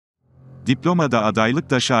Diplomada adaylık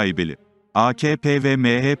da şaibeli. AKP ve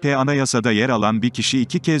MHP Anayasa'da yer alan bir kişi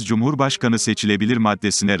 2 kez Cumhurbaşkanı seçilebilir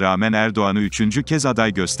maddesine rağmen Erdoğan'ı 3. kez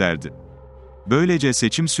aday gösterdi. Böylece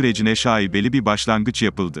seçim sürecine şaibeli bir başlangıç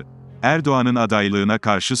yapıldı. Erdoğan'ın adaylığına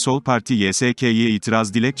karşı SOL Parti YSK'ye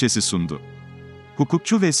itiraz dilekçesi sundu.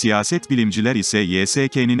 Hukukçu ve siyaset bilimciler ise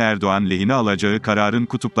YSK'nin Erdoğan lehine alacağı kararın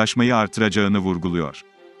kutuplaşmayı artıracağını vurguluyor.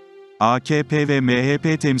 AKP ve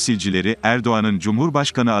MHP temsilcileri, Erdoğan'ın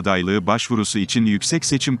Cumhurbaşkanı adaylığı başvurusu için Yüksek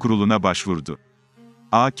Seçim Kurulu'na başvurdu.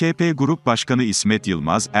 AKP Grup Başkanı İsmet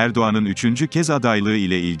Yılmaz, Erdoğan'ın 3. kez adaylığı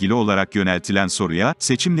ile ilgili olarak yöneltilen soruya,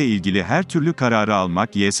 seçimle ilgili her türlü kararı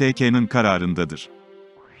almak YSK'nın kararındadır.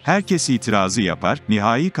 Herkes itirazı yapar,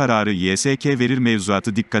 nihai kararı YSK verir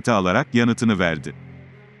mevzuatı dikkate alarak yanıtını verdi.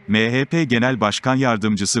 MHP Genel Başkan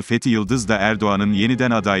Yardımcısı Fethi Yıldız da Erdoğan'ın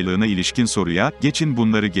yeniden adaylığına ilişkin soruya, "Geçin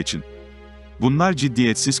bunları geçin. Bunlar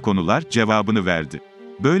ciddiyetsiz konular" cevabını verdi.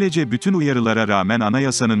 Böylece bütün uyarılara rağmen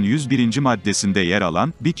anayasanın 101. maddesinde yer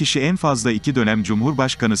alan, "Bir kişi en fazla 2 dönem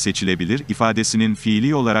Cumhurbaşkanı seçilebilir" ifadesinin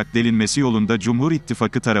fiili olarak delinmesi yolunda Cumhur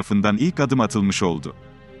İttifakı tarafından ilk adım atılmış oldu.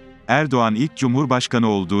 Erdoğan ilk Cumhurbaşkanı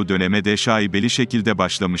olduğu döneme de şaibeli şekilde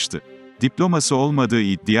başlamıştı. Diploması olmadığı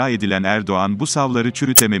iddia edilen Erdoğan bu savları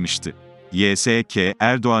çürütememişti. YSK,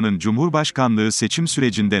 Erdoğan'ın Cumhurbaşkanlığı seçim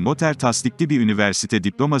sürecinde noter tasdikli bir üniversite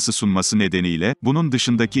diploması sunması nedeniyle, bunun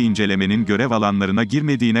dışındaki incelemenin görev alanlarına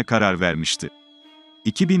girmediğine karar vermişti.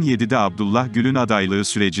 2007'de Abdullah Gül'ün adaylığı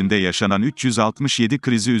sürecinde yaşanan 367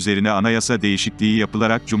 krizi üzerine anayasa değişikliği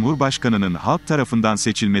yapılarak Cumhurbaşkanının halk tarafından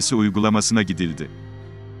seçilmesi uygulamasına gidildi.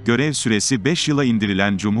 Görev süresi 5 yıla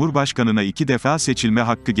indirilen Cumhurbaşkanına 2 defa seçilme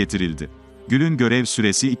hakkı getirildi. Gül'ün görev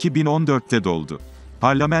süresi 2014'te doldu.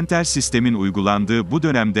 Parlamenter sistemin uygulandığı bu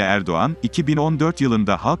dönemde Erdoğan, 2014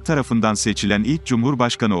 yılında halk tarafından seçilen ilk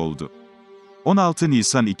Cumhurbaşkanı oldu. 16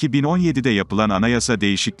 Nisan 2017'de yapılan anayasa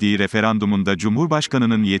değişikliği referandumunda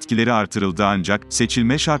Cumhurbaşkanının yetkileri artırıldı ancak,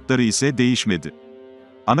 seçilme şartları ise değişmedi.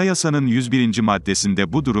 Anayasanın 101.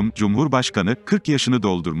 maddesinde bu durum, Cumhurbaşkanı, 40 yaşını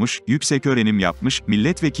doldurmuş, yükseköğrenim yapmış,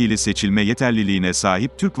 milletvekili seçilme yeterliliğine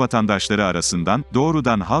sahip Türk vatandaşları arasından,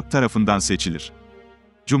 doğrudan halk tarafından seçilir.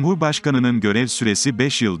 Cumhurbaşkanının görev süresi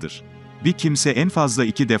 5 yıldır. Bir kimse en fazla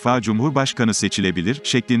 2 defa Cumhurbaşkanı seçilebilir,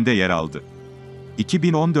 şeklinde yer aldı.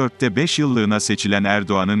 2014'te 5 yıllığına seçilen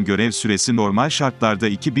Erdoğan'ın görev süresi normal şartlarda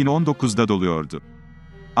 2019'da doluyordu.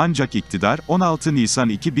 Ancak iktidar, 16 Nisan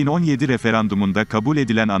 2017 referandumunda kabul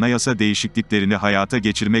edilen anayasa değişikliklerini hayata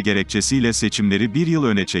geçirme gerekçesiyle seçimleri 1 yıl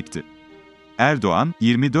öne çekti. Erdoğan,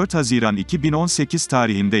 24 Haziran 2018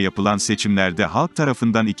 tarihinde yapılan seçimlerde halk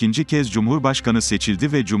tarafından 2. kez Cumhurbaşkanı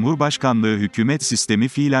seçildi ve Cumhurbaşkanlığı hükümet sistemi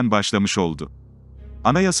fiilen başlamış oldu.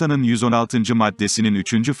 Anayasanın 116. maddesinin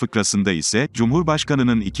 3. fıkrasında ise,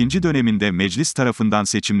 Cumhurbaşkanının 2. döneminde meclis tarafından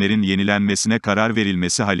seçimlerin yenilenmesine karar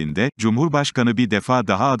verilmesi halinde, Cumhurbaşkanı bir defa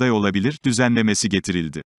daha aday olabilir, düzenlemesi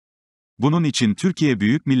getirildi. Bunun için Türkiye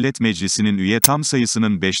Büyük Millet Meclisi'nin üye tam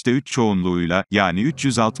sayısının 5'te 3 çoğunluğuyla, yani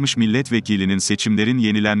 360 milletvekilinin seçimlerin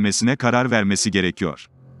yenilenmesine karar vermesi gerekiyor.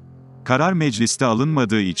 Karar mecliste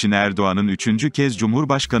alınmadığı için Erdoğan'ın 3. kez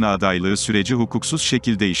Cumhurbaşkanı adaylığı süreci hukuksuz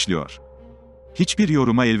şekilde işliyor. Hiçbir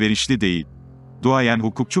yoruma elverişli değil. Duayen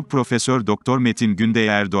hukukçu Profesör Doktor Metin Gündey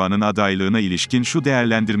Erdoğan'ın adaylığına ilişkin şu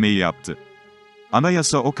değerlendirmeyi yaptı.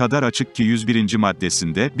 Anayasa o kadar açık ki 101.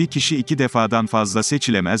 maddesinde, "Bir kişi 2 defadan fazla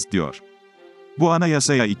seçilemez" diyor. Bu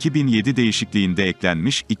anayasaya 2007 değişikliğinde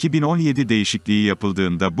eklenmiş, 2017 değişikliği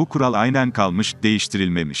yapıldığında bu kural aynen kalmış,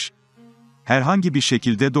 değiştirilmemiş. Herhangi bir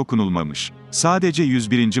şekilde dokunulmamış. Sadece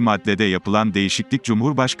 101. maddede yapılan değişiklik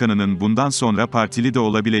Cumhurbaşkanının bundan sonra partili de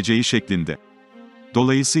olabileceği şeklinde.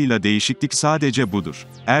 Dolayısıyla değişiklik sadece budur.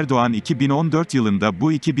 Erdoğan 2014 yılında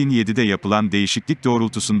bu 2007'de yapılan değişiklik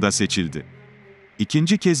doğrultusunda seçildi.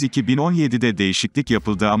 İkinci kez 2017'de değişiklik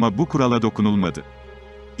yapıldı ama bu kurala dokunulmadı.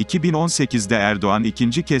 2018'de Erdoğan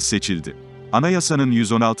 2. kez seçildi. Anayasanın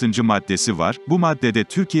 116. maddesi var, bu maddede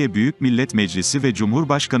Türkiye Büyük Millet Meclisi ve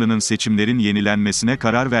Cumhurbaşkanının seçimlerin yenilenmesine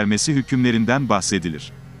karar vermesi hükümlerinden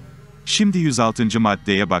bahsedilir. Şimdi 106.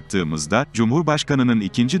 maddeye baktığımızda, Cumhurbaşkanının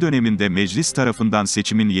 2. döneminde meclis tarafından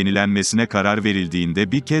seçimin yenilenmesine karar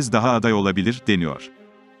verildiğinde bir kez daha aday olabilir, deniyor.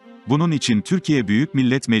 Bunun için Türkiye Büyük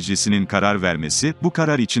Millet Meclisi'nin karar vermesi, bu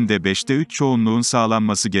karar için de 5'te 3 çoğunluğun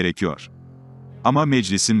sağlanması gerekiyor. Ama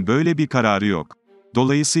meclisin böyle bir kararı yok.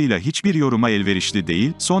 Dolayısıyla hiçbir yoruma elverişli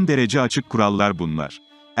değil, son derece açık kurallar bunlar.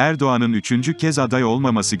 Erdoğan'ın 3. kez aday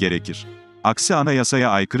olmaması gerekir. Aksi anayasaya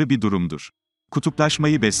aykırı bir durumdur.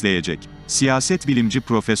 Kutuplaşmayı besleyecek. Siyaset bilimci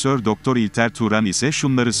Profesör Doktor İlter Turan ise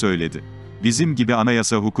şunları söyledi. Bizim gibi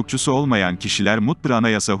anayasa hukukçusu olmayan kişiler mutlaka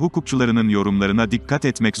anayasa hukukçularının yorumlarına dikkat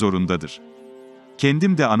etmek zorundadır.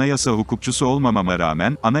 Kendim de anayasa hukukçusu olmamama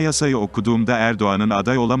rağmen, anayasayı okuduğumda Erdoğan'ın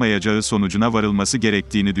aday olamayacağı sonucuna varılması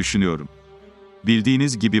gerektiğini düşünüyorum.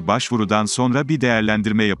 Bildiğiniz gibi başvurudan sonra bir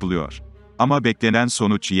değerlendirme yapılıyor. Ama beklenen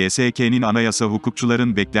sonuç YSK'nin anayasa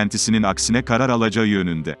hukukçuların beklentisinin aksine karar alacağı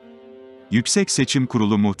yönünde. Yüksek Seçim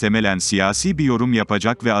Kurulu muhtemelen siyasi bir yorum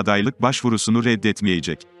yapacak ve adaylık başvurusunu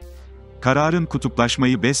reddetmeyecek. Kararın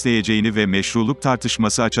kutuplaşmayı besleyeceğini ve meşruluk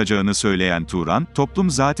tartışması açacağını söyleyen Turan, toplum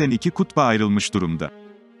zaten iki kutba ayrılmış durumda.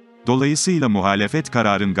 Dolayısıyla muhalefet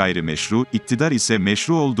kararın gayrimeşru, iktidar ise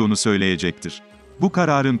meşru olduğunu söyleyecektir. Bu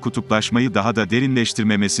kararın kutuplaşmayı daha da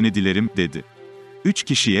derinleştirmemesini dilerim, dedi. 3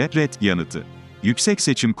 kişiye red yanıtı. Yüksek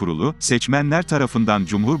Seçim Kurulu, seçmenler tarafından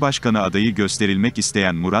Cumhurbaşkanı adayı gösterilmek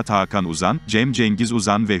isteyen Murat Hakan Uzan, Cem Cengiz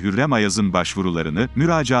Uzan ve Hürrem Ayaz'ın başvurularını,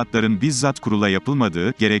 müracaatların bizzat kurula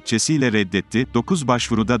yapılmadığı gerekçesiyle reddetti, 9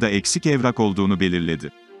 başvuruda da eksik evrak olduğunu belirledi.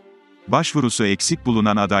 Başvurusu eksik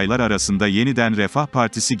bulunan adaylar arasında Yeniden Refah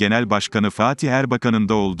Partisi Genel Başkanı Fatih Erbakan'ın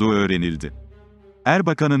da olduğu öğrenildi.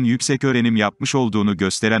 Erbakan'ın yükseköğrenim yapmış olduğunu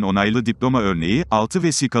gösteren onaylı diploma örneği, 6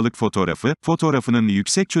 vesikalık fotoğrafının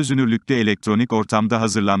yüksek çözünürlüklü elektronik ortamda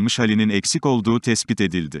hazırlanmış halinin eksik olduğu tespit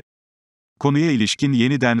edildi. Konuya ilişkin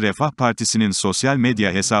Yeniden Refah Partisi'nin sosyal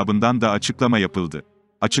medya hesabından da açıklama yapıldı.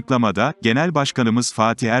 Açıklamada, Genel Başkanımız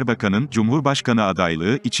Fatih Erbakan'ın Cumhurbaşkanı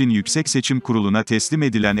adaylığı için Yüksek Seçim Kurulu'na teslim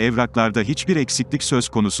edilen evraklarda hiçbir eksiklik söz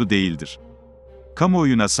konusu değildir.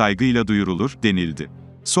 Kamuoyuna saygıyla duyurulur, denildi.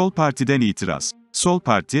 SOL Parti'den itiraz. SOL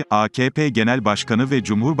Parti, AKP Genel Başkanı ve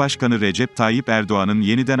Cumhurbaşkanı Recep Tayyip Erdoğan'ın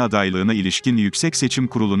yeniden adaylığına ilişkin Yüksek Seçim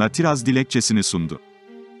Kurulu'na tiraz dilekçesini sundu.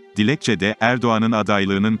 Dilekçede, Erdoğan'ın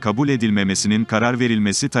adaylığının kabul edilmemesinin karar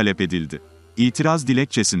verilmesi talep edildi. İtiraz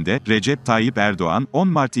dilekçesinde, Recep Tayyip Erdoğan, 10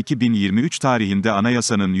 Mart 2023 tarihinde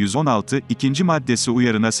Anayasanın 116. 2. maddesi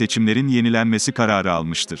uyarına seçimlerin yenilenmesi kararı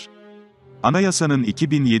almıştır. Anayasanın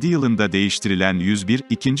 2007 yılında değiştirilen 101.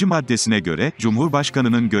 2. maddesine göre,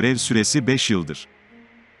 Cumhurbaşkanının görev süresi 5 yıldır.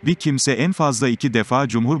 Bir kimse en fazla 2 defa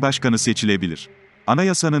Cumhurbaşkanı seçilebilir.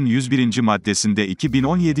 Anayasanın 101. maddesinde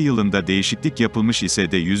 2017 yılında değişiklik yapılmış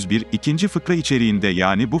ise de 101. 2. fıkra içeriğinde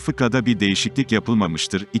yani bu fıkrada bir değişiklik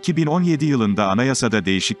yapılmamıştır. 2017 yılında anayasada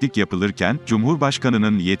değişiklik yapılırken,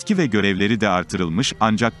 Cumhurbaşkanının yetki ve görevleri de artırılmış,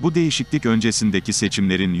 ancak bu değişiklik öncesindeki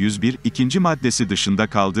seçimlerin 101. 2. maddesi dışında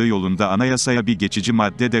kaldığı yolunda anayasaya bir geçici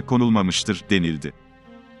madde de konulmamıştır, denildi.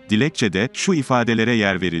 Dilekçede, şu ifadelere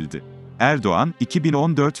yer verildi. Erdoğan,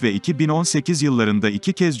 2014 ve 2018 yıllarında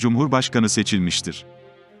 2 kez Cumhurbaşkanı seçilmiştir.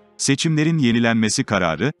 Seçimlerin yenilenmesi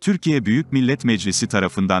kararı, Türkiye Büyük Millet Meclisi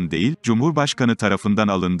tarafından değil, Cumhurbaşkanı tarafından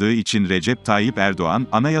alındığı için Recep Tayyip Erdoğan,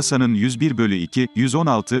 Anayasanın 101/2,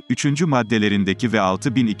 116, 3. maddelerindeki ve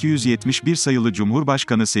 6271 sayılı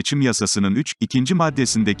Cumhurbaşkanı Seçim Yasası'nın 3. 2.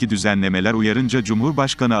 maddesindeki düzenlemeler uyarınca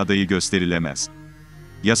Cumhurbaşkanı adayı gösterilemez.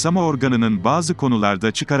 Yasama organının bazı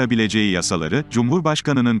konularda çıkarabileceği yasaları,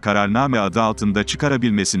 Cumhurbaşkanının kararname adı altında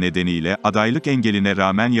çıkarabilmesi nedeniyle, adaylık engeline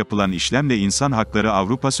rağmen yapılan işlemle İnsan Hakları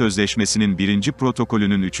Avrupa Sözleşmesi'nin 1.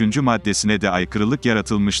 protokolünün 3. maddesine de aykırılık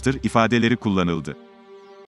yaratılmıştır ifadeleri kullanıldı.